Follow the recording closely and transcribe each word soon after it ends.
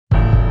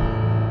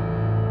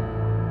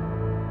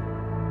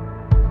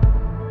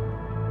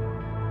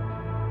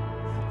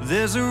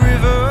There's a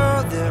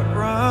river that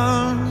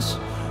runs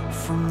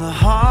from the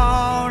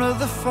heart of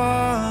the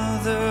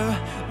Father.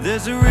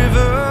 There's a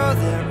river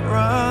that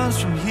runs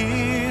from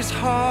His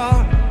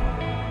heart.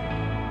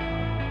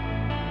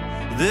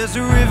 There's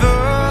a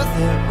river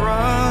that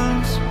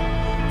runs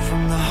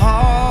from the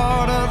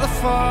heart of the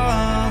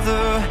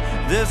Father.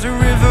 There's a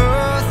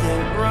river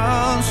that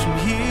runs from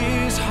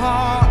His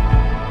heart.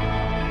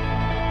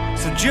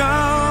 So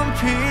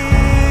jump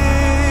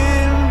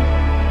in,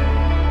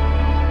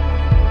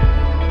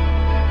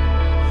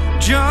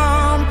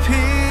 jump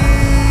in.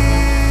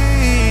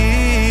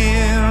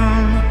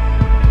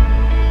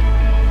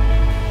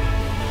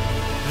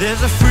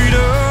 There's a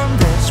freedom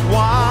that's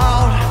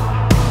wild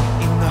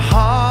in the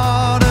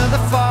heart of the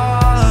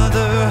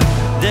Father.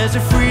 There's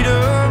a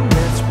freedom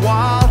that's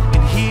wild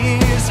in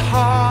His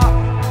heart.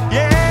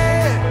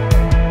 Yeah,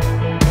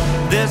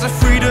 there's a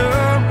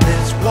freedom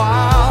that's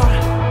wild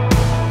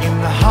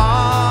in the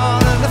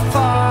heart of the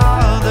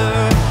Father.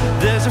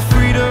 There's a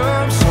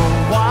freedom so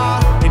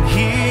wild in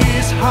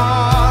His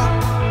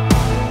heart.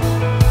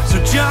 So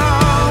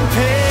jump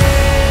in,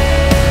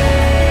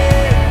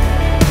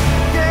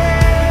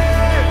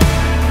 yeah,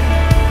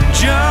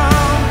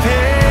 jump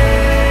in,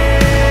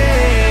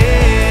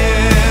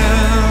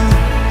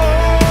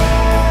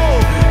 oh,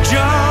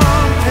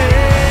 jump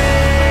in,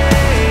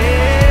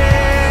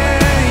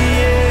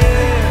 yeah,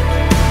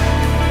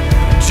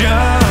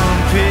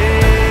 jump in.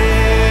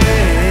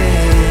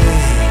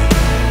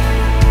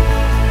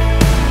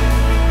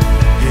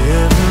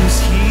 Heaven's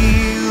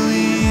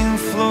healing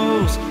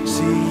flows,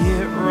 see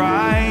it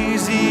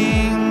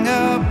rising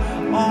up.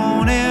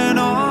 On and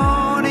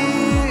on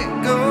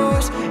it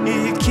goes,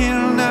 it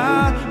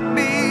cannot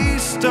be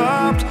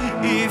stopped.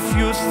 If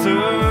you're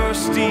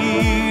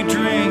thirsty,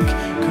 drink,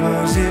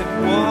 'cause it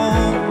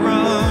won't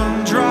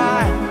run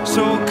dry.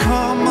 So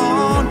come